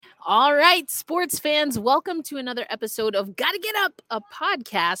All right, sports fans, welcome to another episode of Gotta Get Up, a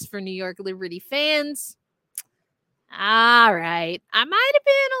podcast for New York Liberty fans. All right, I might have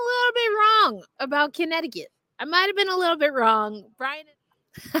been a little bit wrong about Connecticut. I might have been a little bit wrong. Brian,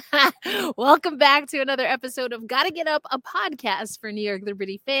 welcome back to another episode of Gotta Get Up, a podcast for New York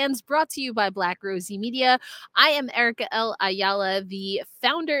Liberty fans, brought to you by Black Rosie Media. I am Erica L. Ayala, the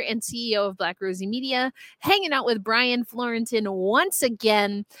founder and CEO of Black Rosie Media, hanging out with Brian Florentin once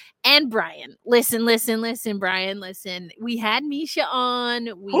again. And Brian, listen, Brian, listen. We had Misha on.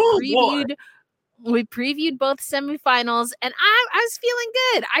 We previewed both semifinals, and I was feeling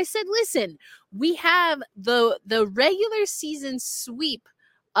good. I said, listen, we have the regular season sweep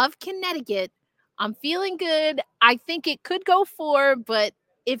of Connecticut. I'm feeling good. I think it could go 4, but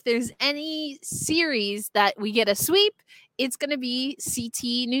if there's any series that we get a sweep, it's going to be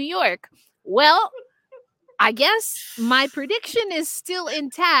CT New York. Well, I guess my prediction is still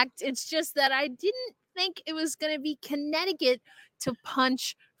intact. It's just that I didn't think it was going to be Connecticut to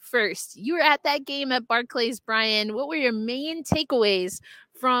punch first. You were at that game at Barclays, Brian. What were your main takeaways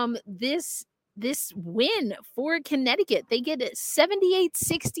from this win for Connecticut? They get a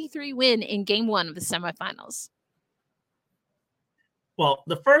 78-63 win in game 1 of the semifinals. Well,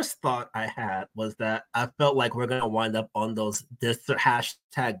 the first thought I had was that I felt like we're going to wind up on those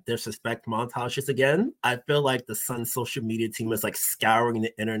hashtag disrespect montages again. I feel like the Sun's social media team is like scouring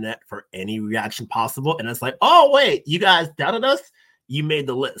the internet for any reaction possible. And it's like, oh, wait, you guys doubted us? You made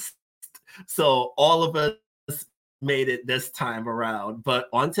the list. So all of us made it this time around. But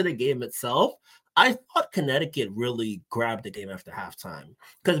onto the game itself, I thought Connecticut really grabbed the game after halftime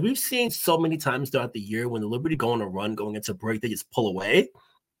because we've seen so many times throughout the year when the Liberty go on a run going into break, they just pull away.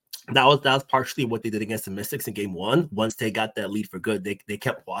 That was partially what they did against the Mystics in game 1. Once they got that lead for good, they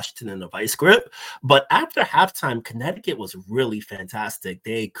kept Washington in the vice grip. But after halftime, Connecticut was really fantastic.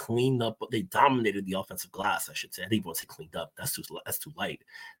 They cleaned up, they dominated the offensive glass, I should say. I think once they cleaned up, that's too light.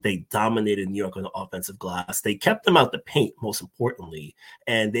 They dominated New York on the offensive glass. They kept them out the paint, most importantly,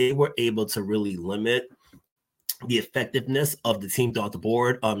 and they were able to really limit the effectiveness of the team throughout the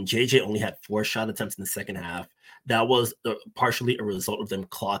board. JJ only had 4 shot attempts in the second half. That was partially a result of them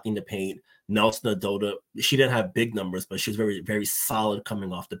clogging the paint. Nelson Adota, she didn't have big numbers, but she was very, very solid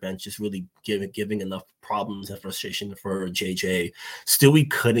coming off the bench, just really giving enough problems and frustration for JJ. Stewie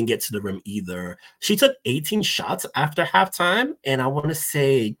couldn't get to the rim either. She took 18 shots after halftime, and I want to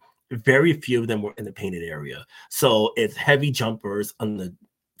say very few of them were in the painted area. So it's heavy jumpers on the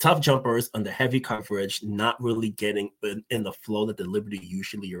tough jumpers under heavy coverage, not really getting in the flow that the Liberty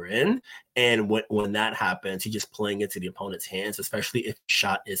usually are in. And when that happens, you're just playing into the opponent's hands, especially if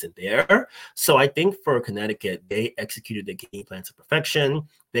shot isn't there. So I think for Connecticut, they executed the game plan to perfection.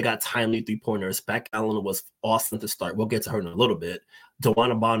 They got timely 3-pointers. Beck Allen was awesome to start. We'll get to her in a little bit.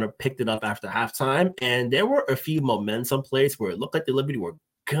 DeWanna Bonner picked it up after halftime. And there were a few momentum plays where it looked like the Liberty were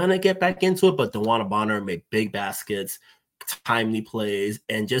going to get back into it, but DeWanna Bonner made big baskets, timely plays,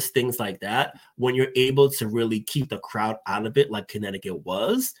 and just things like that. When you're able to really keep the crowd out of it like Connecticut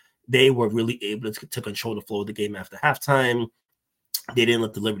was, they were really able to control the flow of the game after halftime. They didn't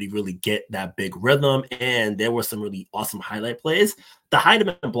let the Liberty really get that big rhythm, and there were some really awesome highlight plays. The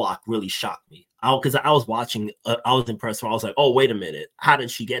Heidemann block really shocked me because I was watching. I was impressed. I was like, oh, wait a minute. How did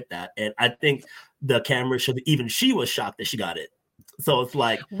she get that? And I think the camera even she was shocked that she got it. So it's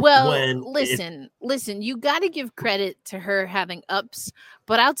like, listen, you got to give credit to her having ups,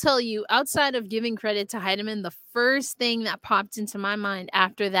 but I'll tell you, outside of giving credit to Heidemann, the first thing that popped into my mind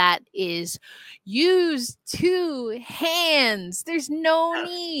after that is use 2 hands. There's no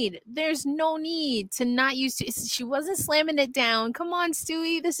need to not use 2. She wasn't slamming it down. Come on,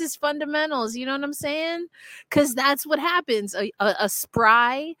 Stewie, this is fundamentals. You know what I'm saying? Because that's what happens. A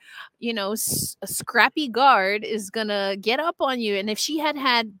spry, a scrappy guard is gonna get up on you, and if she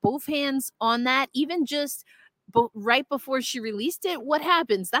had both hands on that, even just right before she released it, what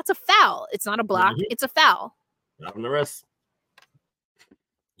happens? That's a foul. It's not a block. Mm-hmm. It's a foul. Not on the wrist.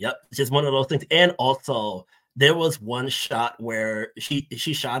 Yep, it's just one of those things. And also, there was one shot where she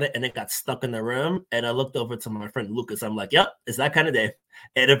shot it and it got stuck in the rim. And I looked over to my friend Lucas. I'm like, yep, it's that kind of day.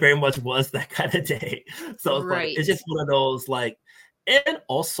 And it very much was that kind of day. So it's like, it's just one of those like, and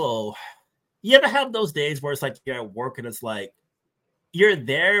also, you ever have those days where it's like you're at work and it's like, you're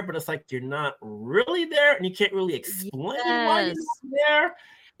there, but it's like you're not really there and you can't really explain why you're not there.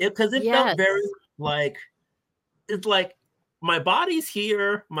 Because it felt very like, it's like my body's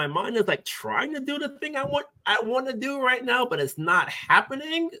here, my mind is like trying to do the thing I want to do right now, but it's not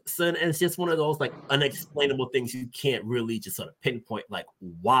happening. So it's just one of those like unexplainable things you can't really just sort of pinpoint like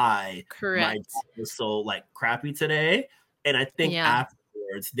why my day was so like crappy today. And I think after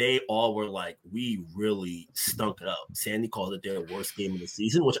afterwards, they all were like, we really stunk it up. Sandy called it their worst game of the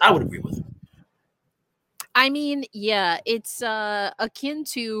season, which I would agree with. I mean, yeah, it's akin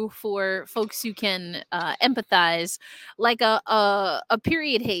to, for folks who can empathize, like a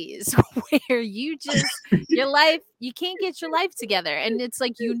period haze where you just your life, you can't get your life together, and it's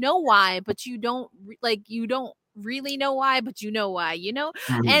like, you know why, but you don't really know why, but you know why,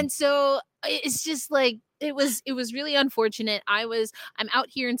 Mhm. and so it's just like it was really unfortunate. I'm out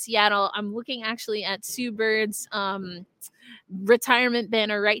here in Seattle. I'm looking actually at Sue Bird's retirement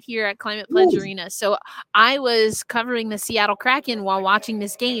banner right here at Climate Pledge Arena. So I was covering the Seattle Kraken while watching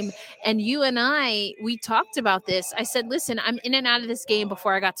this game, and you and we talked about this. I said, listen, I'm in and out of this game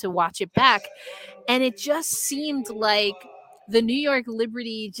before I got to watch it back, and it just seemed like the New York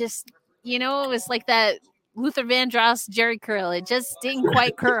Liberty just, it was like that Luther Vandross Jerry curl. It just didn't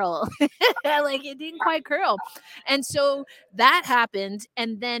quite curl. Like, it didn't quite curl. And so that happened,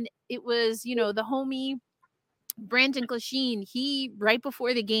 and then it was, the homie Brandon Glasheen, he, right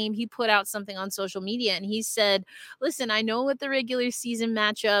before the game, he put out something on social media, and he said, listen, I know what the regular season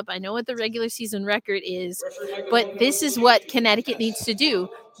matchup, I know what the regular season record is, but this is what Connecticut needs to do.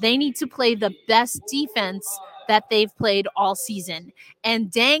 They need to play the best defense that they've played all season.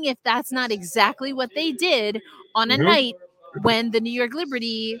 And dang, if that's not exactly what they did on a night when the New York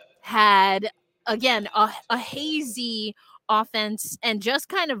Liberty had, again, a hazy offense and just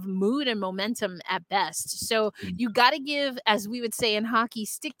kind of mood and momentum at best. So you got to give, as we would say in hockey,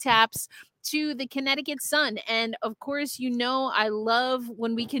 stick taps to the Connecticut Sun. And of course, I love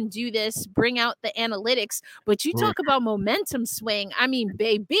when we can do this, bring out the analytics, but you talk about momentum swing. I mean,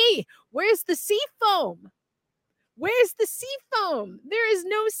 baby, where's the sea foam? Where's the sea foam? There is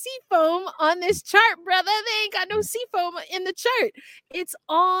no sea foam on this chart, brother. They ain't got no sea foam in the chart. It's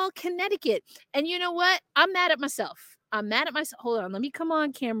all Connecticut. And you know what? I'm mad at myself. Hold on, let me come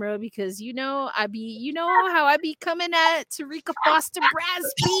on camera, because how I be coming at Tarika Foster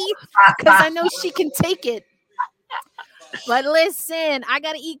Brasby, because I know she can take it. But listen, I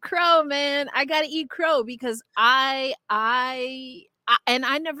gotta eat crow, man. I gotta eat crow, because I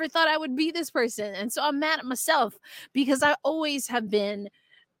never thought I would be this person. And so I'm mad at myself, because I always have been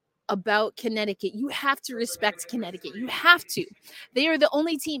about Connecticut. You have to respect Connecticut. You have to. They are the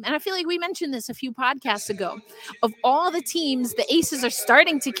only team, and I feel like we mentioned this a few podcasts ago. Of all the teams, the Aces are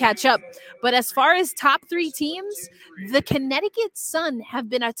starting to catch up. But as far as top 3 teams, the Connecticut Sun have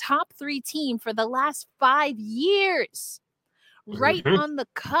been a top 3 team for the last 5 years. Right on the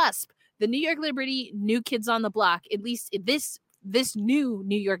cusp. The New York Liberty, new kids on the block, at least this new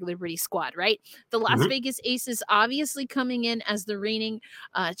New York Liberty squad, right? The Las Vegas Aces obviously coming in as the reigning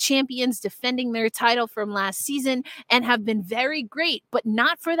champions, defending their title from last season, and have been very great, but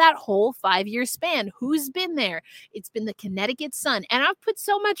not for that whole 5-year span. Who's been there? It's been the Connecticut Sun, and I've put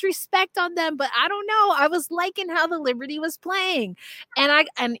so much respect on them, but I don't know. I was liking how the Liberty was playing,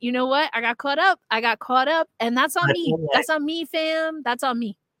 and you know what? I got caught up, and that's on me. That's on me, fam. That's on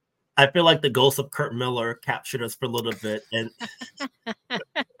me. I feel like the ghost of Kurt Miller captured us for a little bit, and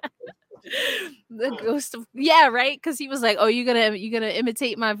the ghost of, yeah, right, because he was like, oh, you gonna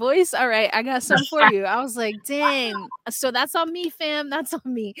imitate my voice? All right, I got something for you. I was like, dang. So that's on me, fam. That's on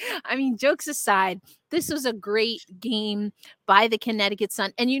me. I mean, jokes aside, this was a great game by the Connecticut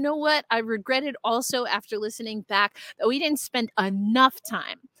Sun. And you know what? I regretted also, after listening back, that we didn't spend enough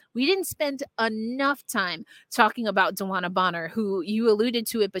time talking about Dewana Bonner, who you alluded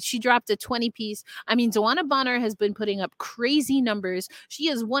to it, but she dropped a 20-piece. I mean, Dewana Bonner has been putting up crazy numbers. She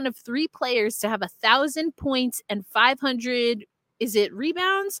is one of 3 players to have 1,000 points and 500, is it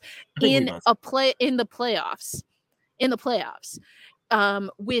rebounds, in the playoffs.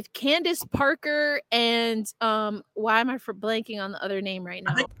 With Candace Parker and why am I blanking on the other name right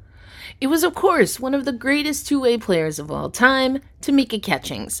now? It was, of course, one of the greatest two-way players of all time, Tamika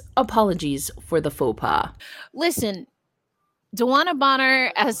Catchings. Apologies for the faux pas. Listen, Dewana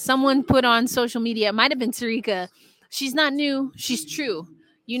Bonner, as someone put on social media, it might have been Tarika, she's not new, she's true.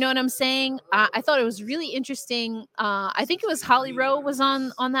 You know what I'm saying? I thought it was really interesting. I think it was Holly Rowe was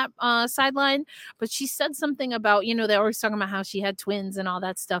on that sideline, but she said something about, they're always talking about how she had twins and all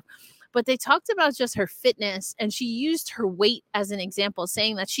that stuff. But they talked about just her fitness, and she used her weight as an example,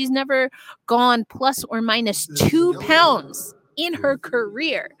 saying that she's never gone plus or minus 2 pounds in her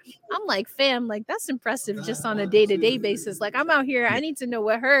career. I'm like, fam, like, that's impressive just on a day-to-day basis. Like, I'm out here, I need to know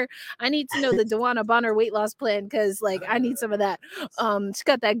the Dewana Bonner weight loss plan, because like I need some of that. She's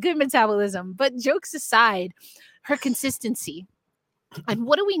got that good metabolism. But jokes aside, her consistency. And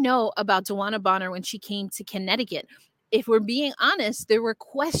what do we know about Dewana Bonner when she came to Connecticut? If we're being honest, there were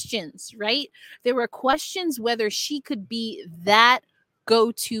questions, right? There were questions whether she could be that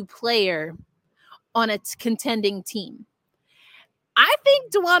go-to player on a contending team. I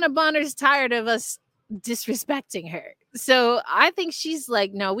think Dewana Bonner's tired of us disrespecting her. So I think she's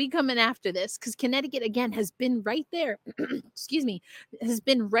like, no, we coming after this, because Connecticut, again, has been right there. Excuse me, has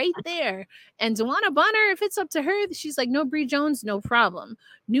been right there. And Dewana Bonner, if it's up to her, she's like, no, Bree Jones, no problem.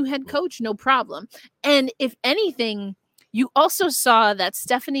 New head coach, no problem. And if anything, you also saw that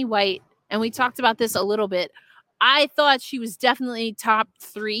Stephanie White, and we talked about this a little bit, I thought she was definitely top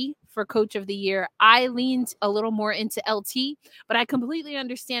 3 for coach of the year. I leaned a little more into LT, but I completely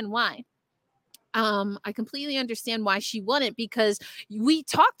understand why. I completely understand why she won it, because we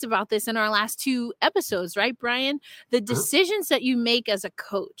talked about this in our last 2 episodes, right, Brian? The decisions that you make as a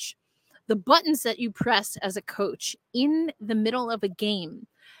coach, the buttons that you press as a coach in the middle of a game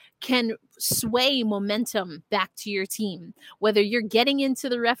can sway momentum back to your team, whether you're getting into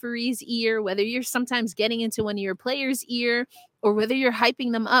the referee's ear, whether you're sometimes getting into one of your players' ear, or whether you're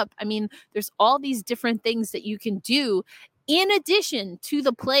hyping them up. I mean, there's all these different things that you can do in addition to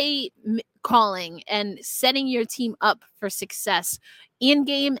the play calling and setting your team up for success in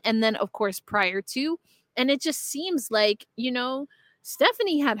game, and then of course prior to. And it just seems like,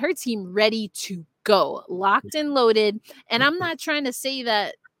 Stephanie had her team ready to go, locked and loaded. And I'm not trying to say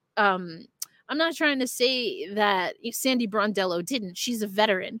that Sandy Brondello didn't. She's a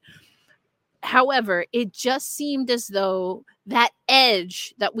veteran. However, it just seemed as though that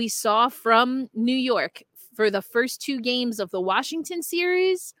edge that we saw from New York for the first 2 games of the Washington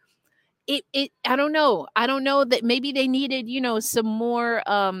series, I don't know that maybe they needed, some more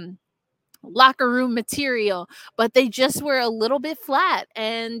locker room material, but they just were a little bit flat,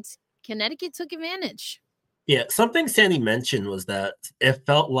 and Connecticut took advantage. Yeah, something Sandy mentioned was that it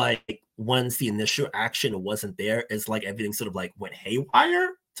felt like once the initial action wasn't there, it's like everything sort of like went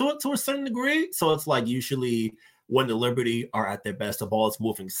haywire to a certain degree. So it's like usually when the Liberty are at their best, the ball is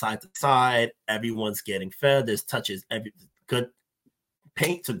moving side to side, everyone's getting fed, there's touches, every good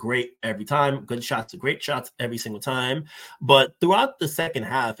paint to great every time, good shots to great shots every single time. But throughout the second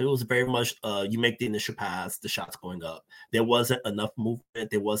half, it was very much you make the initial pass, the shots going up. There wasn't enough movement.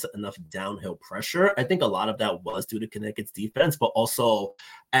 There wasn't enough downhill pressure. I think a lot of that was due to Connecticut's defense, but also,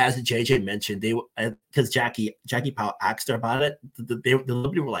 as JJ mentioned, they were, because Jackie Powell asked her about it, the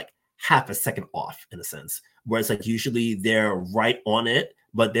Liberty were like half a second off in a sense, whereas like usually they're right on it,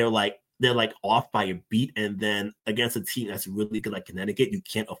 but they're like off by a beat. And then against a team that's really good like Connecticut, you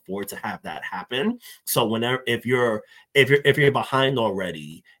can't afford to have that happen. So whenever if you're behind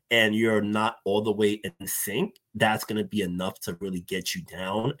already and you're not all the way in sync, that's going to be enough to really get you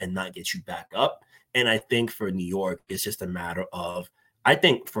down and not get you back up. And I think for New York, it's just a matter of, I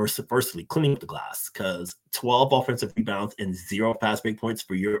think firstly cleaning up the glass, because 12 offensive rebounds and 0 fast break points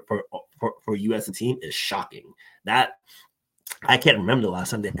for you as a team is shocking. That I can't remember the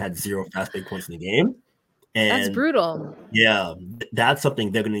last time they had 0 fast break points in the game. And that's brutal. Yeah, that's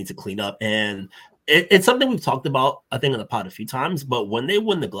something they're going to need to clean up. And it's something we've talked about, I think, on the pod a few times. But when they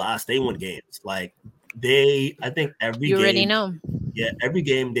win the glass, they win games. Like I think every game. You already know. Yeah, every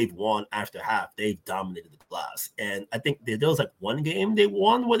game they've won after half, they've dominated the glass. And I think there was like one game they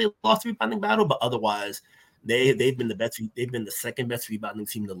won where they lost the rebounding battle, but otherwise, they've been the second best rebounding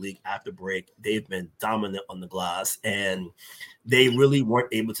team in the league after break. They've been dominant on the glass, and they really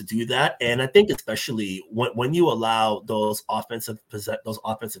weren't able to do that. And I think especially when you allow those offensive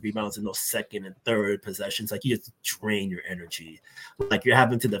rebounds in those second and third possessions, like you just drain your energy. Like you're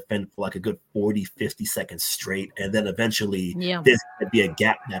having to defend for like a good 40, 50 seconds straight. And then eventually there's going to be a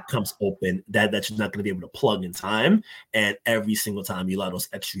gap that comes open that you're not going to be able to plug in time. And every single time you allow those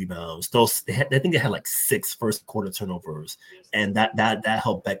extra rebounds, I think they had like 6 first quarter turnovers, and that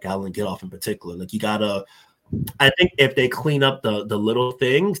helped Beck Allen get off in particular. Like I think if they clean up the little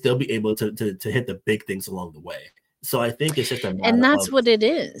things, they'll be able to hit the big things along the way. So I think it's just and that's what it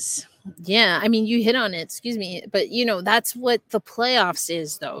is. Yeah, I mean, you hit on it, excuse me, but that's what the playoffs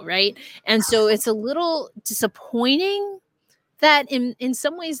is though, right? And so it's a little disappointing that in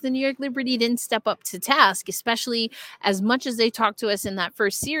some ways the New York Liberty didn't step up to task, especially as much as they talked to us in that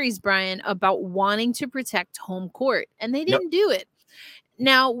first series, Brian, about wanting to protect home court, and they didn't do it.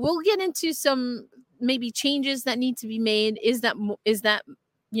 Now we'll get into some maybe changes that need to be made. Is that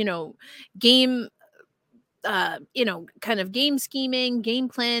game kind of game scheming, game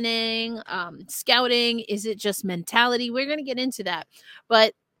planning, scouting? Is it just mentality? We're going to get into that.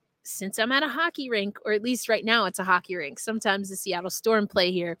 But since I'm at a hockey rink, or at least right now it's a hockey rink, sometimes the Seattle Storm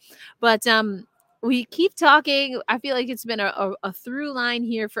play here, but we keep talking. I feel like it's been a through line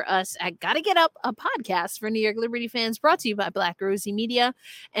here for us at Gotta Get Up, a podcast for New York Liberty fans, brought to you by Black Rosie Media.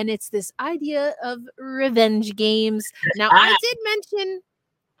 And it's this idea of revenge games. Now, I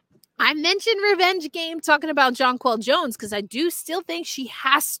mentioned revenge game talking about Jonquel Jones because I do still think she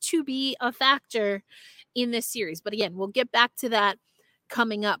has to be a factor in this series. But again, we'll get back to that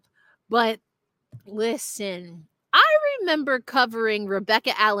coming up. But listen, I remember covering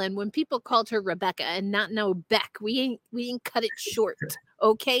Rebecca Allen when people called her Rebecca and not know Beck. We ain't cut it short,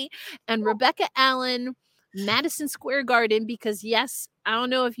 okay? And Rebecca Allen, Madison Square Garden, because yes, I don't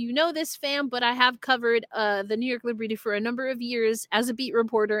know if you know this, fam, but I have covered the New York Liberty for a number of years as a beat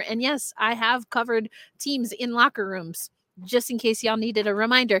reporter, and yes, I have covered teams in locker rooms. Just in case y'all needed a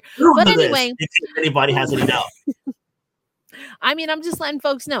reminder. But anyway, if anybody has any doubt. I mean, I'm just letting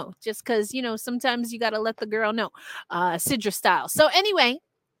folks know, just because, sometimes you got to let the girl know, Sidra style. So anyway,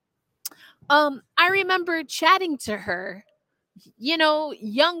 I remember chatting to her,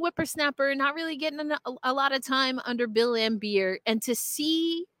 young whippersnapper, not really getting a lot of time under Bill Laimbeer, and to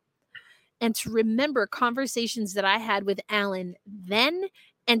see and to remember conversations that I had with Alan then,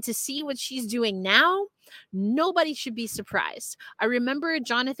 and to see what she's doing now, nobody should be surprised. I remember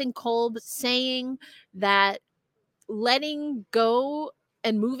Jonathan Kolb saying that letting go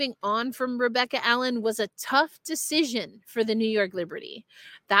and moving on from Rebecca Allen was a tough decision for the New York Liberty.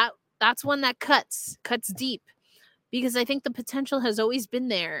 That's one that cuts deep, because I think the potential has always been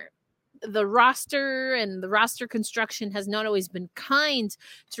there. The roster and the roster construction has not always been kind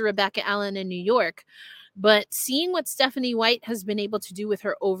to Rebecca Allen in New York. But seeing what Stephanie White has been able to do with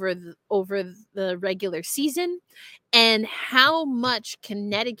her over the regular season, and how much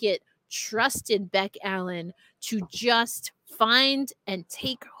Connecticut trusted Beck Allen to just find and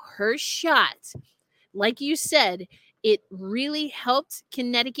take her shot. Like you said, it really helped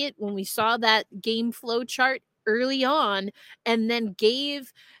Connecticut when we saw that game flow chart early on, and then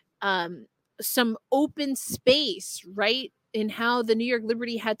gave some open space, right? In how the New York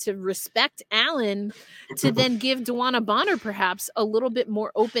Liberty had to respect Allen to then give Dewana Bonner perhaps a little bit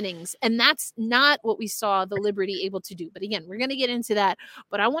more openings. And that's not what we saw the Liberty able to do. But again, we're going to get into that.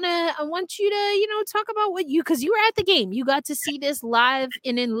 But I want you to, talk about because you were at the game. You got to see this live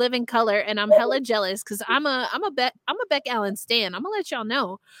and in living color. And I'm hella jealous because I'm a Beck Allen stan. I'm gonna let y'all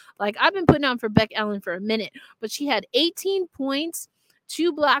know. Like, I've been putting on for Beck Allen for a minute, but she had 18 points,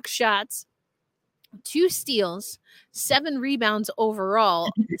 2 block shots, 2 steals, 7 rebounds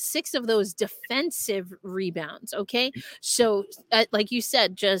overall, 6 of those defensive rebounds. Okay. So like you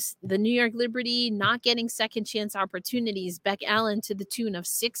said, just the New York Liberty not getting second chance opportunities, Beck Allen to the tune of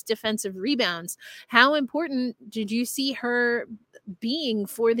 6 defensive rebounds. How important did you see her being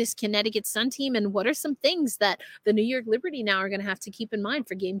for this Connecticut Sun team? And what are some things that the New York Liberty now are going to have to keep in mind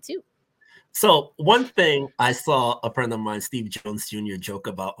for game 2? So one thing I saw a friend of mine, Steve Jones Jr., joke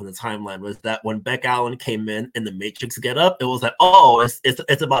about on the timeline was that when Beck Allen came in the Matrix get up, it was like, oh,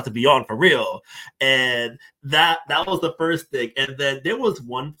 it's about to be on for real. And that was the first thing. And then there was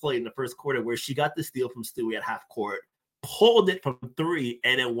one play in the first quarter where she got the steal from Stewie at half court, pulled it from 3,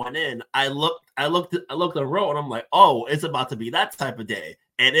 and it went in. I looked at the row, and I'm like, oh, it's about to be that type of day.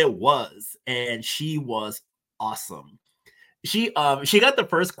 And it was. And she was awesome. She got the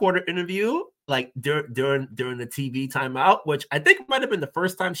first quarter interview like during the TV timeout, which I think might have been the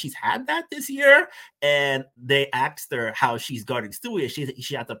first time she's had that this year. And they asked her how she's guarding Stewie.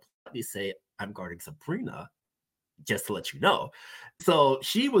 She had to say, "I'm guarding Sabrina," just to let you know. So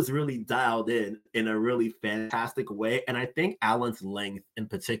she was really dialed in a really fantastic way. And I think Allen's length in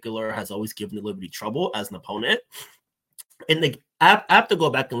particular has always given the Liberty trouble as an opponent. I have to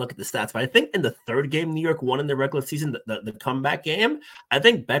go back and look at the stats, but I think in the third game New York won in the regular season, the comeback game, I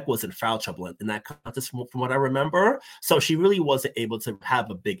think Beck was in foul trouble in that contest from what I remember. So she really wasn't able to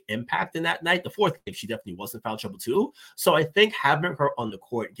have a big impact in that night. The fourth game, she definitely was in foul trouble too. So I think having her on the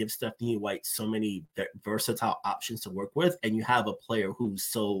court gives Stephanie White so many versatile options to work with. And you have a player who's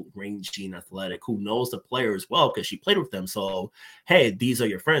so rangy and athletic, who knows the players well because she played with them. So, hey, these are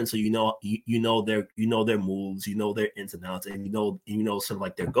your friends. So you know their moves, you know their ins and outs, and you know sort of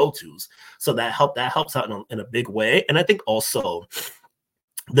like their go-tos. So that helps out in a big way. And I think also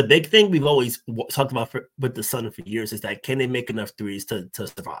the big thing we've always talked about with the Sun for years is that can they make enough threes to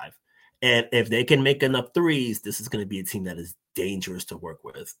survive? And if they can make enough threes, this is going to be a team that is dangerous to work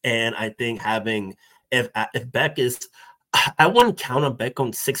with. And I think if Beck is, I wouldn't count on Beck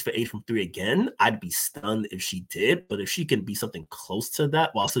going 6 for 8 from 3 again. I'd be stunned if she did. But if she can be something close to that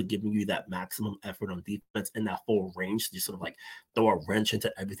while also giving you that maximum effort on defense and that full range to just sort of like throw a wrench into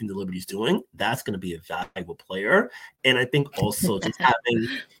everything the Liberty's doing, that's going to be a valuable player. And I think also just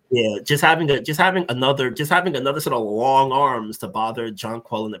Yeah, just having another sort of long arms to bother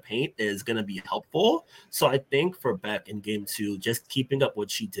Jonquil in the paint is gonna be helpful. So I think for Beck in game 2, just keeping up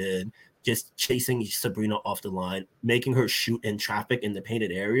what she did, just chasing Sabrina off the line, making her shoot in traffic in the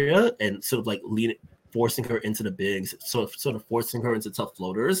painted area, and sort of like forcing her into the bigs, sort of forcing her into tough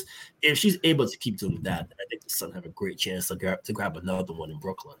floaters. If she's able to keep doing that, I think the Sun have a great chance to grab another one in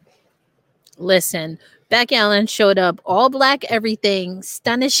Brooklyn. Listen, Beck Allen showed up all black everything,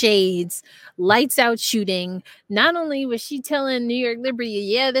 stunning shades, lights out shooting. Not only was she telling New York Liberty,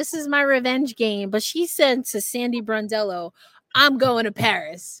 yeah, this is my revenge game, but she said to Sandy Brondello, I'm going to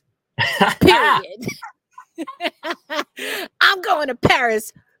Paris. Period. I'm going to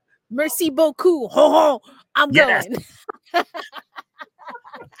Paris. Merci beaucoup. Ho ho. I'm going.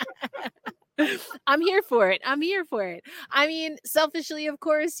 I'm here for it. I mean, selfishly, of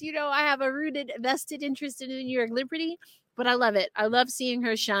course, you know, I have a rooted, vested interest in the New York Liberty, but I love it. I love seeing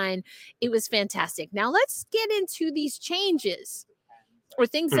her shine. It was fantastic. Now let's get into these changes or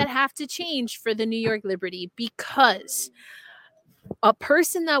things that have to change for the New York Liberty, because a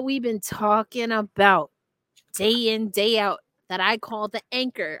person that we've been talking about day in, day out, that I call the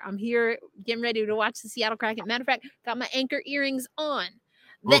anchor. I'm here getting ready to watch the Seattle Kraken. Matter of fact, got my anchor earrings on.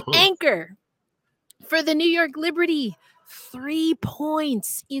 The anchor for the New York Liberty, 3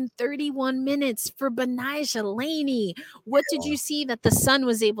 points in 31 minutes for Betnijah Laney. What did you see that the Sun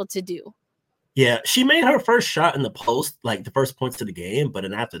was able to do? Yeah, she made her first shot in the post, like the first points of the game, but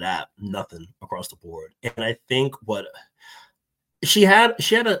then after that, nothing across the board. And I think what she had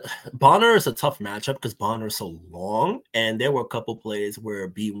Bonner is a tough matchup because Bonner is so long, and there were a couple plays where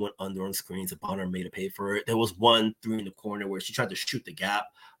B went under on screens and Bonner made a pay for it. There was 1-3 in the corner where she tried to shoot the gap,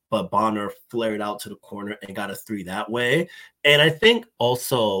 but Bonner flared out to the corner and got a 3 that way. And I think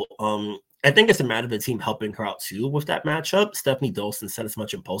also, I think it's a matter of the team helping her out too with that matchup. Stephanie Dolson said as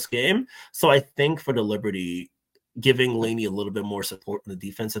much in post game. So I think for the Liberty, giving Laney a little bit more support in the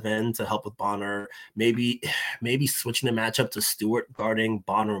defensive end to help with Bonner, maybe switching the matchup to Stewart guarding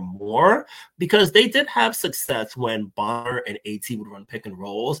Bonner more, because they did have success when Bonner and AT would run pick and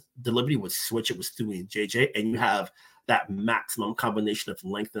rolls. The Liberty would switch it with Stewie and JJ, and you have that maximum combination of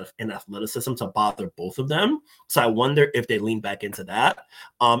length and athleticism to bother both of them. So I wonder if they lean back into that.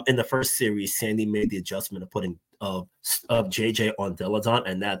 In the first series, Sandy made the adjustment of putting of JJ on Deladon,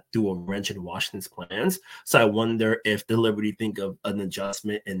 and that threw a wrench in Washington's plans. So I wonder if the Liberty think of an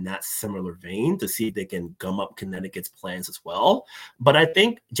adjustment in that similar vein to see if they can gum up Connecticut's plans as well. But I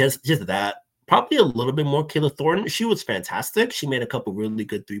think just that, probably a little bit more Kayla Thornton. She was fantastic. She made a couple really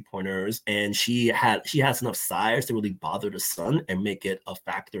good 3-pointers, and she has enough size to really bother the Sun and make it a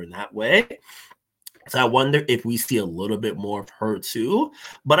factor in that way. So I wonder if we see a little bit more of her too.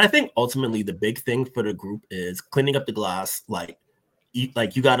 But I think ultimately the big thing for the group is cleaning up the glass.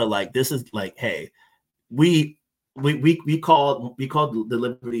 You gotta this is like, hey, we called the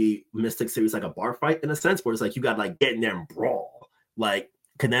Liberty Mystic series like a bar fight in a sense, where it's like you gotta get in there and brawl. Like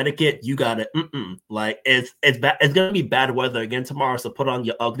Connecticut, you gotta it's gonna be bad weather again tomorrow, so put on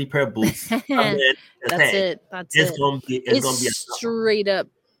your ugly pair of boots. That's it. It's gonna be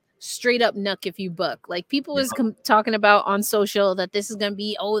straight up nuck if you buck. Like people was talking about on social that this is gonna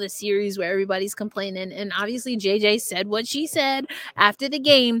be the series where everybody's complaining, and obviously JJ said what she said after the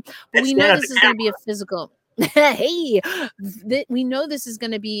game, but we know this is gonna be a physical. Hey, we know this is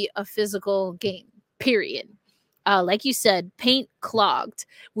gonna be a physical game. Period. Like you said, paint clogged.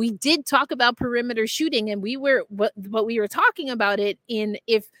 We did talk about perimeter shooting, and we were talking about it in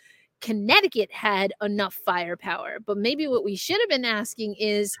if Connecticut had enough firepower. But maybe what we should have been asking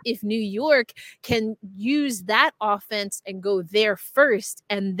is if New York can use that offense and go there first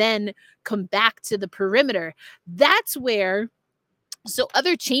and then come back to the perimeter. That's where. So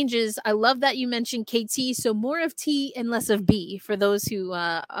other changes, I love that you mentioned KT. So more of T and less of B for those who,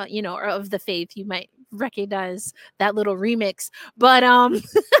 are of the faith. You might recognize that little remix, but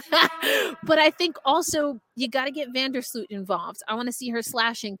but I think also you got to get Vandersloot involved. I want to see her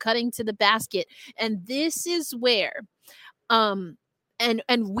slashing, cutting to the basket, and this is where, and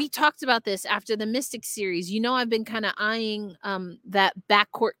we talked about this after the Mystic series. You know, I've been kind of eyeing that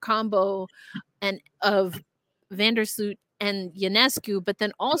backcourt combo and of Vandersloot and Ionescu, but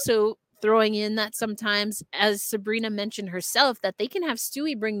then also throwing in that sometimes, as Sabrina mentioned herself, that they can have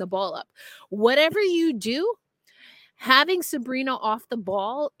Stewie bring the ball up. Whatever you do, having Sabrina off the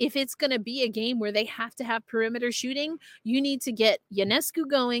ball, if it's going to be a game where they have to have perimeter shooting, you need to get Ionescu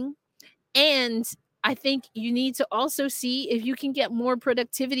going. And I think you need to also see if you can get more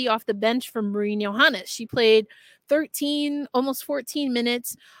productivity off the bench from Marine Johannes. She played 13, almost 14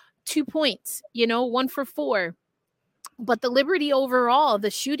 minutes, 2 points, 1 for 4. But the Liberty overall,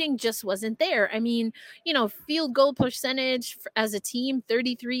 the shooting just wasn't there. I mean, field goal percentage as a team,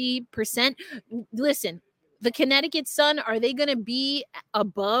 33%. Listen, the Connecticut Sun, are they going to be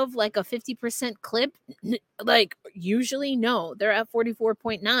above like a 50% clip? Like, usually, no. They're at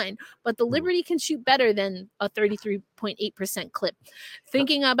 44.9, but the Liberty can shoot better than a 33.8% clip.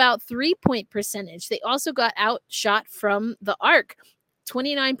 Thinking about 3-point percentage, they also got outshot from the arc.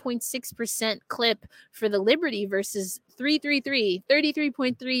 29.6% clip for the Liberty versus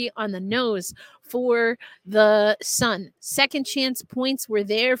 33.3 on the nose for the Sun. Second chance points were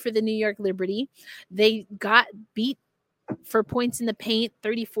there for the New York Liberty. They got beat for points in the paint,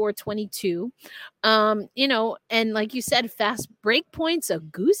 34-22. And like you said, fast break points, a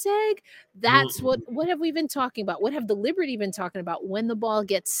goose egg. That's what have we been talking about? What have the Liberty been talking about when the ball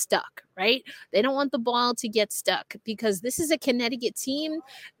gets stuck, right? They don't want the ball to get stuck because this is a Connecticut team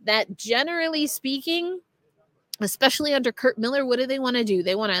that, generally speaking, especially under Kurt Miller, what do they want to do?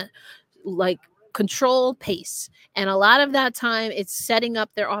 They want to control pace. And a lot of that time it's setting up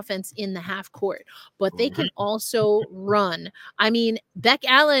their offense in the half court, but they can also run. I mean, Beck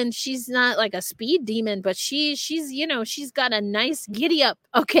Allen, she's not like a speed demon, but she's got a nice giddy up,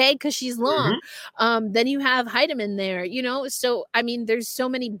 okay, because she's long. Then you have Heidemann there, so I mean, there's so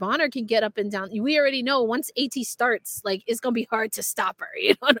many. Bonner can get up and down. We already know once AT starts, like, it's gonna be hard to stop her,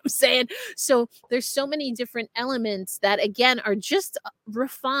 you know what I'm saying? So there's so many different elements that, again, are just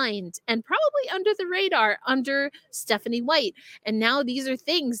refined and probably under the radar under Stephanie White. And now these are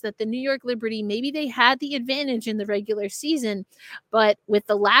things that the New York Liberty, maybe they had the advantage in the regular season, but with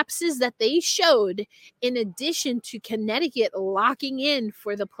the lapses that they showed, in addition to Connecticut locking in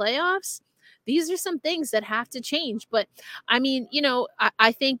for the playoffs, these are some things that have to change. But I mean,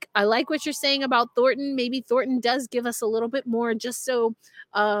 I think I like what you're saying about Thornton. Maybe Thornton does give us a little bit more, just so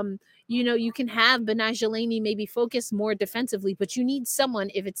you can have Benai Jelani maybe focus more defensively, but you need someone.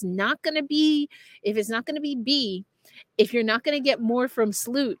 If it's not going to be B, if you're not going to get more from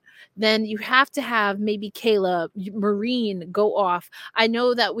Sloot, then you have to have maybe Kayla Marine go off. I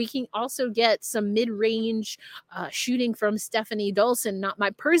know that we can also get some mid-range shooting from Stephanie Dolson. Not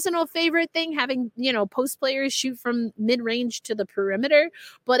my personal favorite thing, having, post players shoot from mid-range to the perimeter.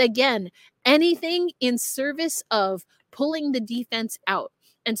 But again, anything in service of pulling the defense out.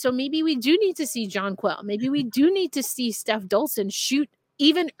 And so maybe we do need to see John Quell. Maybe we do need to see Steph Dolson shoot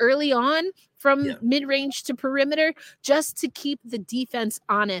even early on from mid-range to perimeter, just to keep the defense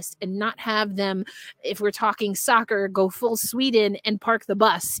honest and not have them, if we're talking soccer, go full Sweden and park the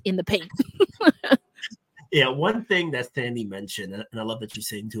bus in the paint. Yeah, one thing that Sandy mentioned, and I love that you're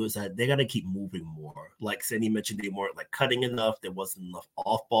saying too, is that they got to keep moving more. Like Sandy mentioned, they weren't like cutting enough. There wasn't enough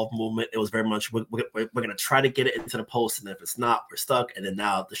off-ball movement. It was very much, we're going to try to get it into the post, and if it's not, we're stuck. And then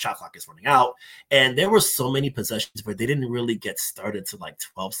now the shot clock is running out. And there were so many possessions where they didn't really get started to like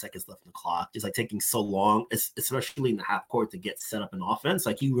 12 seconds left in the clock. It's like taking so long, especially in the half court, to get set up an offense.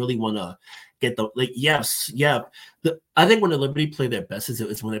 Like, you really want to get the, like, I think when the Liberty play their best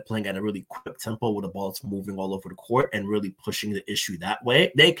is when they're playing at a really quick tempo where the ball's moving all over the court and really pushing the issue that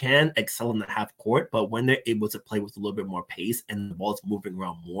way. They can excel in the half court, but when they're able to play with a little bit more pace and the ball's moving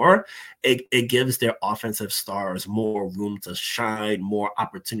around more, it gives their offensive stars more room to shine, more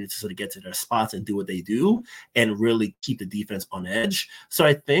opportunities to get to their spots and do what they do and really keep the defense on edge. So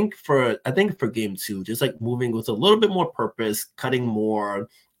I think for game 2, just like moving with a little bit more purpose, cutting more,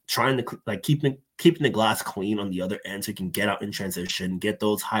 trying to like keeping the glass clean on the other end so you can get out in transition, get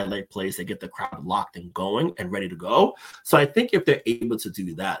those highlight plays that get the crowd locked and going and ready to go. So I think if they're able to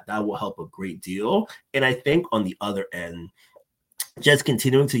do that, that will help a great deal. And I think on the other end, just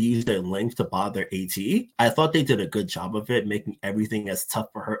continuing to use their length to bother AT. I thought they did a good job of it, making everything as tough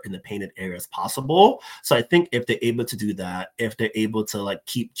for her in the painted area as possible. So I think if they're able to do that, if they're able to like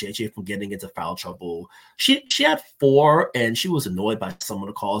keep JJ from getting into foul trouble, she had 4 and she was annoyed by some of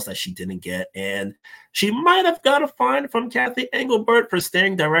the calls that she didn't get. And she might have got a fine from Kathy Engelbert for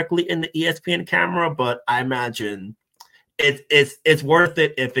staring directly in the ESPN camera, but I imagine it's worth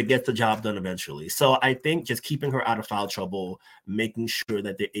it if it gets the job done eventually. So I think just keeping her out of foul trouble, making sure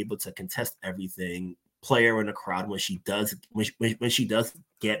that they're able to contest everything, play her in the crowd when she does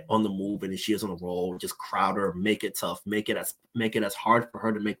get on the move and she is on a roll, just crowd her, make it tough, make it as hard for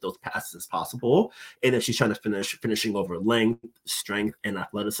her to make those passes as possible. And if she's trying to finishing over length, strength, and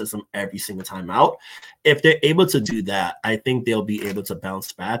athleticism every single time out, if they're able to do that, I think they'll be able to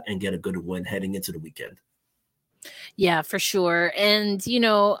bounce back and get a good win heading into the weekend. Yeah, for sure. And,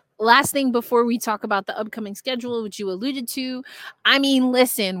 last thing before we talk about the upcoming schedule, which you alluded to, I mean,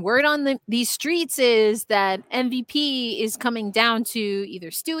 listen, word on these streets is that MVP is coming down to either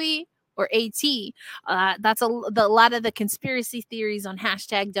Stewie or AT. That's a lot of the conspiracy theories on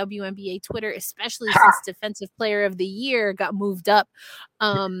hashtag WNBA Twitter, especially since Defensive Player of the Year got moved up.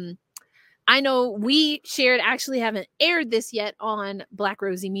 I know we shared, actually haven't aired this yet on Black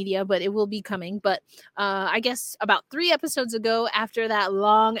Rosie Media, but it will be coming. But I guess about 3 episodes ago, after that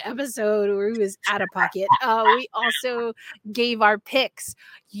long episode where he was out of pocket, we also gave our picks.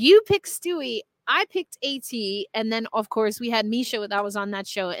 You picked Stewie, I picked AT, and then of course we had Misha that was on that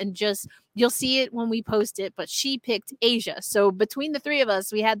show, and just you'll see it when we post it, but she picked Asia. So between the 3 of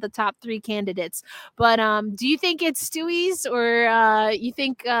us, we had the top 3 candidates. But do you think it's Stewie's, or you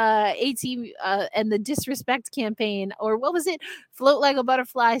think AT and the disrespect campaign, or what was it? Float like a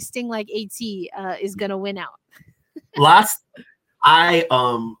butterfly, sting like AT is gonna win out. Luckily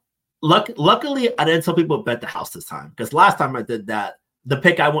I didn't tell people bet the house this time, because last time I did that, the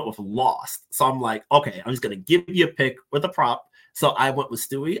pick I went with lost. So I'm like, okay, I'm just gonna give you a pick with a prop. So I went with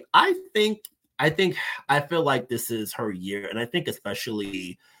Stewie. I feel like this is her year, and I think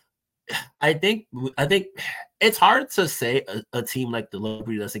especially, I think it's hard to say a team like the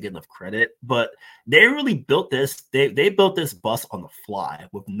Liberty doesn't get enough credit, but they really built this. They built this bus on the fly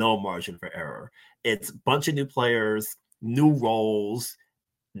with no margin for error. It's a bunch of new players, new roles,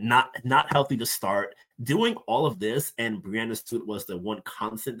 not healthy to start. Doing all of this, and Brianna Stewart was the one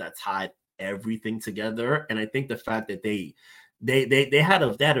constant that tied everything together. And I think the fact that they had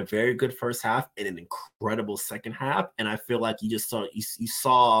a very good first half and an incredible second half, and I feel like you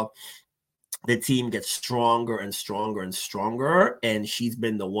saw the team get stronger and stronger and stronger, and she's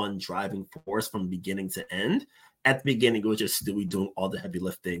been the one driving force from beginning to end. At the beginning, it was just Stewie doing all the heavy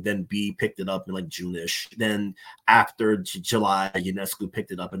lifting. Then B picked it up in like June-ish. Then after July, Ionescu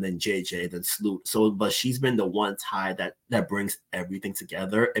picked it up, and then JJ, then Sloot. So, but she's been the one tie that brings everything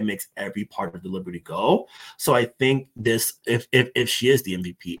together and makes every part of the Liberty go. So I think this, if she is the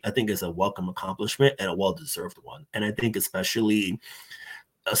MVP, I think it's a welcome accomplishment and a well-deserved one. And I think especially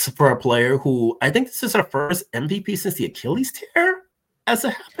for a player who, I think this is her first MVP since the Achilles tear, as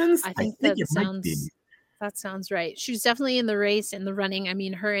it happens. I think that sounds right. She's definitely in the race, in the running. I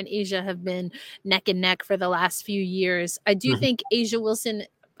mean, her and Asia have been neck and neck for the last few years. I do think Asia Wilson,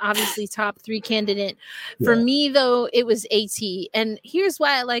 obviously top 3 candidate. For me, though, it was AT. And here's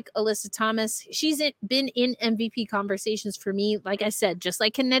why I like Alyssa Thomas. She's been in MVP conversations for me. Like I said, just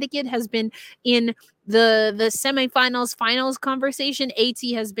like Connecticut has been in the semifinals, finals conversation, AT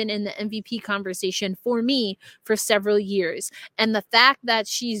has been in the MVP conversation for me for several years. And the fact that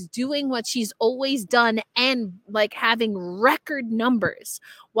she's doing what she's always done and like having record numbers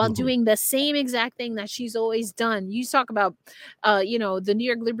while doing the same exact thing that she's always done. You talk about, the New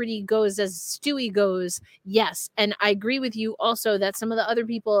York Liberty goes as Stewie goes. Yes. And I agree with you also that some of the other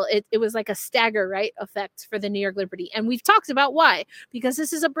people, it was like a stagger, right, effect for the New York Liberty. And we've talked about why, because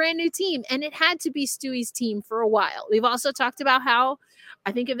this is a brand new team and it had to be Stewie's team for a while. We've also talked about how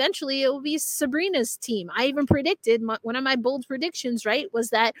I think eventually it will be Sabrina's team. I even predicted, one of my bold predictions, right, was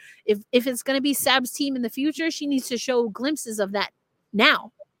that if it's going to be Sab's team in the future, she needs to show glimpses of that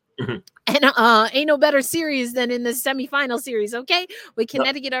now. And ain't no better series than in the semifinal series, okay? With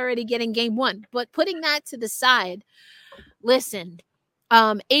Connecticut already getting game 1. But putting that to the side, listen,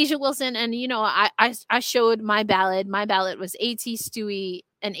 Asia Wilson, and I showed my ballot. My ballot was AT, Stewie,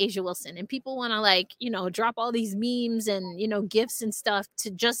 and Asia Wilson. And people want to drop all these memes and gifs and stuff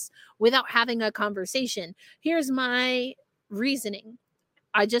to just without having a conversation. Here's my reasoning.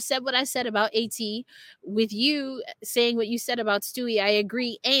 I just said what I said about AT. With you saying what you said about Stewie, I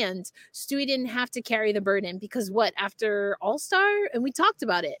agree. And Stewie didn't have to carry the burden because after All-Star, and we talked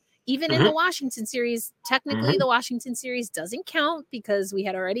about it, even in the Washington series, technically the Washington series doesn't count because we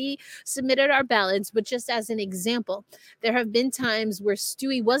had already submitted our ballots. But just as an example, there have been times where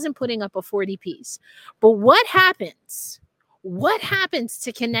Stewie wasn't putting up a 40 piece. But what happens? What happens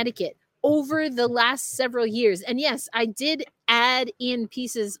to Connecticut over the last several years? And yes, I did add in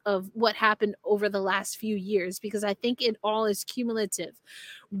pieces of what happened over the last few years because I think it all is cumulative.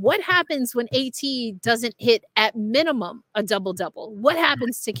 What happens when AT doesn't hit at minimum a double-double? What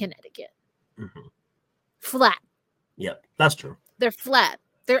happens to Connecticut? Flat. Yep, that's true. They're flat.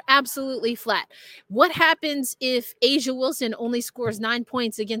 They're absolutely flat. What happens if Asia Wilson only scores 9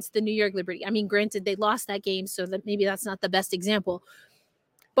 points against the New York Liberty? I mean, granted, they lost that game, so that maybe that's not the best example.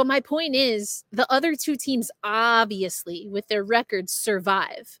 But my point is, the other 2 teams, obviously, with their records,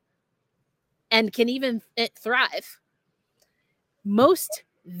 survive and can even thrive. Most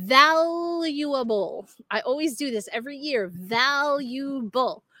valuable. I always do this every year.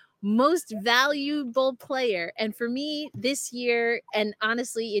 Valuable. Most valuable player. And for me, this year, and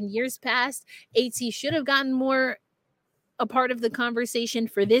honestly, in years past, AT should have gotten more a part of the conversation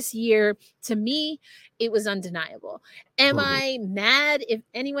for this year, to me, it was undeniable. Am I mad if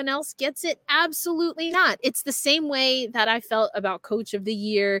anyone else gets it? Absolutely not. It's the same way that I felt about Coach of the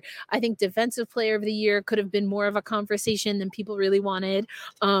Year. I think Defensive Player of the Year could have been more of a conversation than people really wanted.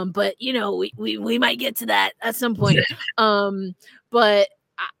 But we might get to that at some point. But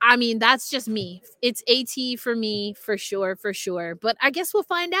I mean, that's just me. It's AT for me, for sure. But I guess we'll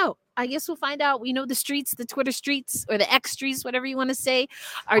find out. We know the streets, the Twitter streets, or the X streets, whatever you want to say,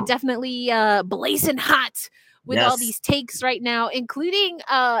 are definitely blazing hot with all these takes right now, including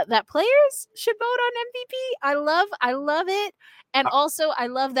that players should vote on MVP. I love it. And also, I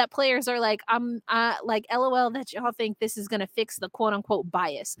love that players are like, I'm like, LOL, that y'all think this is going to fix the quote unquote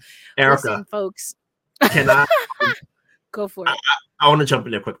bias. Erica, listen, folks. Can I go for it? I want to jump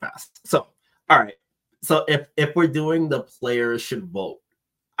in there quick fast. So, all right. So if we're doing the players should vote,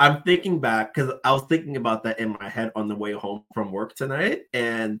 I'm thinking back because I was thinking about that in my head on the way home from work tonight,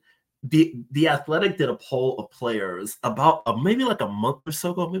 and the Athletic did a poll of players about maybe like a month or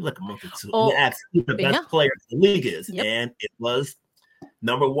so ago, maybe like a month or two, and they asked who the best player in the league is, and it was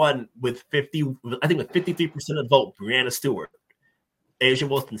number one with 53% of the vote, Brianna Stewart. Asia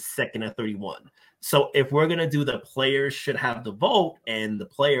Wilson second at 31. So if we're gonna do the players should have the vote, and the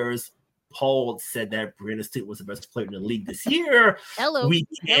players poll said that Brianna Stewart was the best player in the league this year,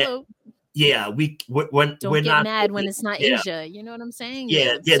 Yeah, we're get not mad when it's not Asia. You know what I'm saying?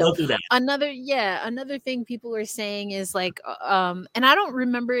 Yeah, so don't do that. Another thing people are saying is like, and I don't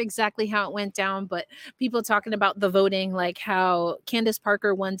remember exactly how it went down, but people talking about the voting, like how Candace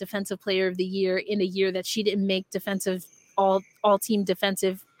Parker won Defensive Player of the Year in a year that she didn't make defensive all team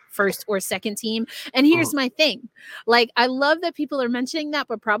defensive first or second team. And here's my thing. Like, I love that people are mentioning that,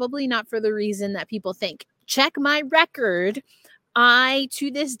 but probably not for the reason that people think. Check my record. I,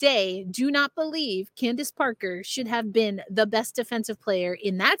 to this day, do not believe Candace Parker should have been the best defensive player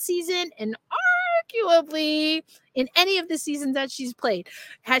in that season, and arguably in any of the seasons that she's played.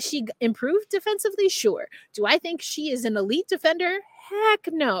 Has she improved defensively? Sure. Do I think she is an elite defender? Heck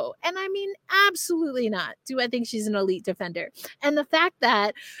no. And I mean, absolutely not. Do I think she's an elite defender? And the fact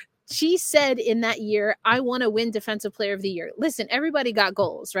that she said in that year, I want to win Defensive Player of the Year. Listen, everybody got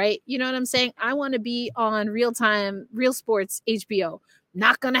goals, right? You know what I'm saying? I want to be on Real Sports HBO.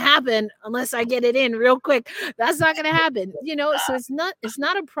 Not going to happen unless I get it in real quick. That's not going to happen. So it's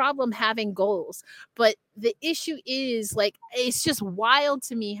not a problem having goals. But the issue is, like, it's just wild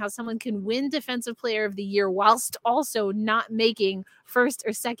to me how someone can win Defensive Player of the Year whilst also not making first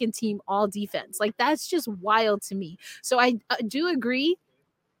or second team all defense. Like, that's just wild to me. So I do agree.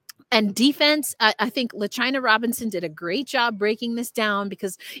 And defense, I think LaChina Robinson did a great job breaking this down,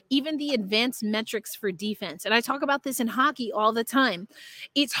 because even the advanced metrics for defense, and I talk about this in hockey all the time,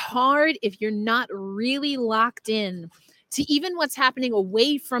 it's hard if you're not really locked in to even what's happening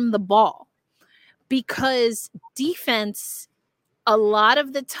away from the ball, because defense, a lot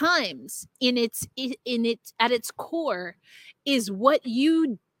of the times at its core, is what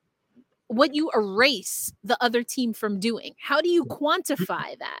you erase the other team from doing. How do you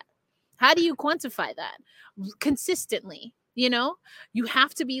quantify that? Consistently? You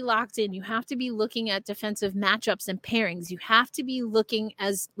have to be locked in. You have to be looking at defensive matchups and pairings. You have to be looking,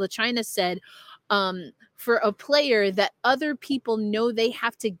 as LaChina said, for a player that other people know they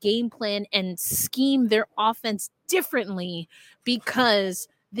have to game plan and scheme their offense differently, because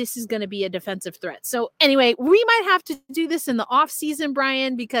this is going to be a defensive threat. So anyway, we might have to do this in the off season,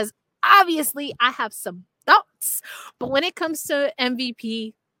 Brian, because obviously I have some thoughts. But when it comes to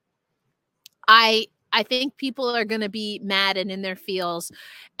MVP, I think people are going to be mad and in their feels.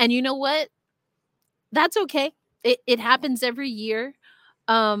 And you know what? That's okay. It happens every year.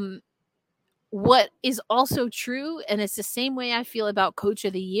 What is also true, and it's the same way I feel about Coach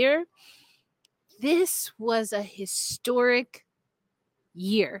of the Year, this was a historic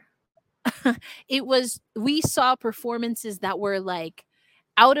year. We saw performances that were like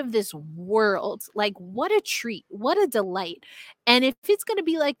out of this world. Like, what a treat, what a delight. And if it's going to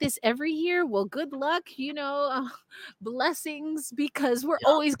be like this every year, well, good luck, blessings, because we're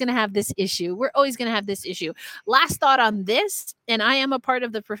always going to have this issue. Last thought on this, and I am a part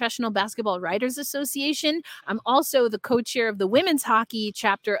of the Professional Basketball Writers Association. I'm also the co-chair of the women's hockey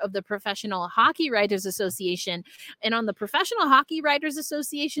chapter of the Professional Hockey Writers Association. And on the Professional Hockey Writers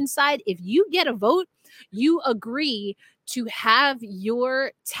Association side, if you get a vote, you agree to have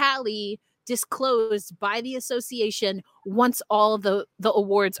your tally disclosed by the association once all the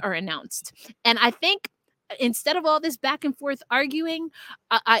awards are announced. And I think instead of all this back and forth arguing,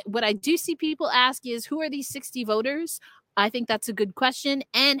 what I do see people ask is, who are these 60 voters? I think that's a good question.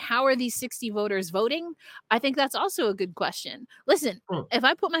 And how are these 60 voters voting? I think that's also a good question. Listen, if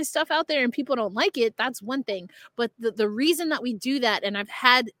I put my stuff out there and people don't like it, that's one thing. But the reason that we do that, and I've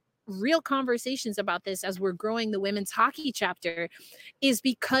had real conversations about this as we're growing the women's hockey chapter, is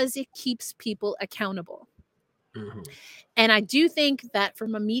because it keeps people accountable. Mm-hmm. And I do think that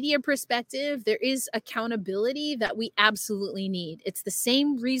from a media perspective, there is accountability that we absolutely need. It's the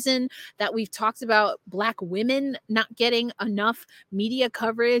same reason that we've talked about Black women not getting enough media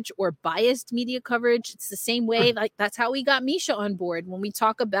coverage or biased media coverage. It's the same way, like that's how we got Misha on board when we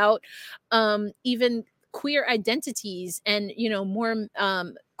talk about even queer identities and, you know, more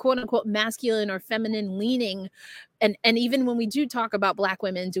quote unquote masculine or feminine leaning. And even when we do talk about Black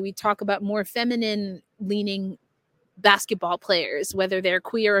women, do we talk about more feminine leaning basketball players, whether they're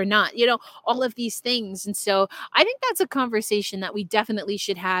queer or not, you know, all of these things. And so I think that's a conversation that we definitely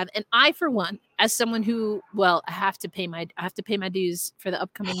should have. And I, for one, as someone who, well, I have to pay my dues for the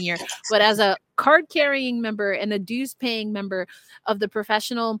upcoming year, but as a card carrying member and a dues paying member of the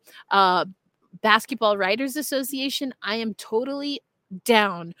Professional Basketball Writers Association, I am totally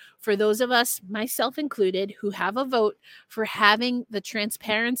down for those of us, myself included, who have a vote for having the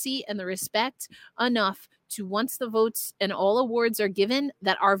transparency and the respect enough to, once the votes and all awards are given,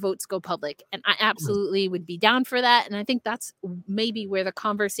 that our votes go public. And I absolutely would be down for that. And I think that's maybe where the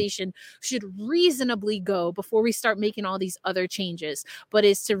conversation should reasonably go before we start making all these other changes, but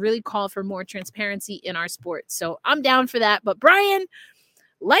is to really call for more transparency in our sport. So I'm down for that. But Brian,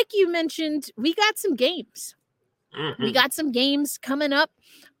 like you mentioned, we got some games. Mm-hmm. We got some games coming up.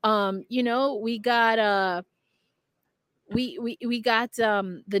 You know, we got we got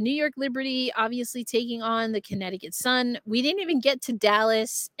the New York Liberty obviously taking on the Connecticut Sun. We didn't even get to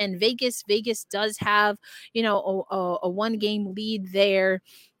Dallas and Vegas. Vegas does have, you know, a 1-game lead there.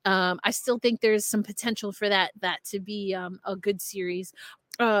 I still think there's some potential for that to be a good series.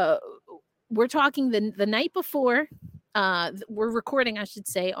 We're talking the night before. We're recording, I should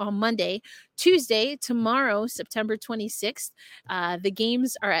say, on Monday. Tuesday, tomorrow, September 26th. The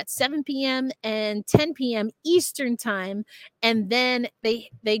games are at 7 p.m. and 10 p.m. Eastern time, and then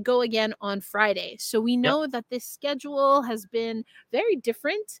they go again on Friday. So we know that this schedule has been very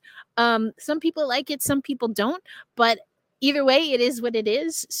different. Some people like it, some people don't, but either way, it is what it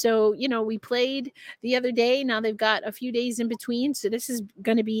is. So, you know, we played the other day. Now they've got a few days in between. So this is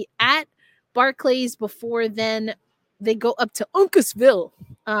going to be at Barclays before then they go up to Uncasville,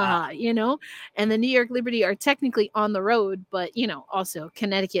 you know, and the New York Liberty are technically on the road, but, you know, also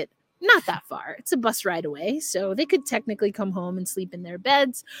Connecticut, not that far. It's a bus ride away. So they could technically come home and sleep in their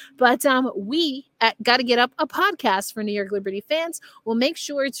beds. But we at Gotta Get Up, a podcast for New York Liberty fans, will make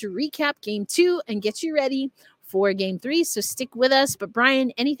sure to recap game 2 and get you ready for game 3. So stick with us. But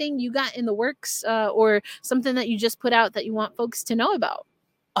Brian, anything you got in the works or something that you just put out that you want folks to know about?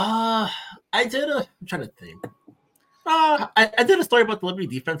 I'm trying to think. I did a story about the Liberty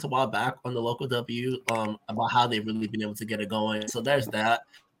defense a while back on the local W about how they've really been able to get it going. So there's that.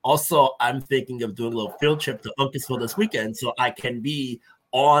 Also, I'm thinking of doing a little field trip to Uncasville this weekend so I can be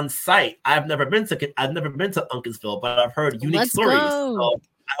on site. I've never been to Uncasville, but I've heard unique stories. So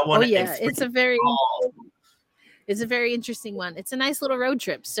I want to it's a very interesting one. It's a nice little road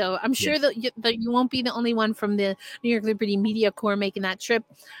trip. So I'm sure that you won't be the only one from the New York Liberty Media Corps making that trip.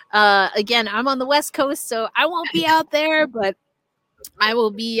 Again, I'm on the West Coast, so I won't be out there, but I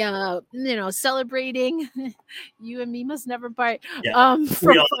will be, celebrating. You and me must never part from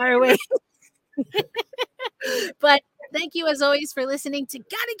far away. But thank you, as always, for listening to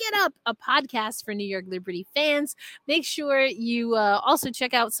Gotta Get Up, a podcast for New York Liberty fans. Make sure you also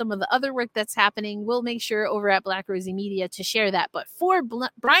check out some of the other work that's happening. We'll make sure over at Black Rosie Media to share that. But for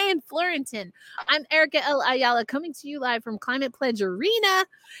Brian Florentin, I'm Erica L. Ayala coming to you live from Climate Pledge Arena.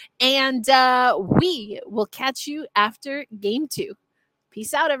 And we will catch you after game 2.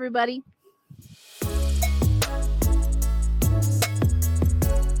 Peace out, everybody.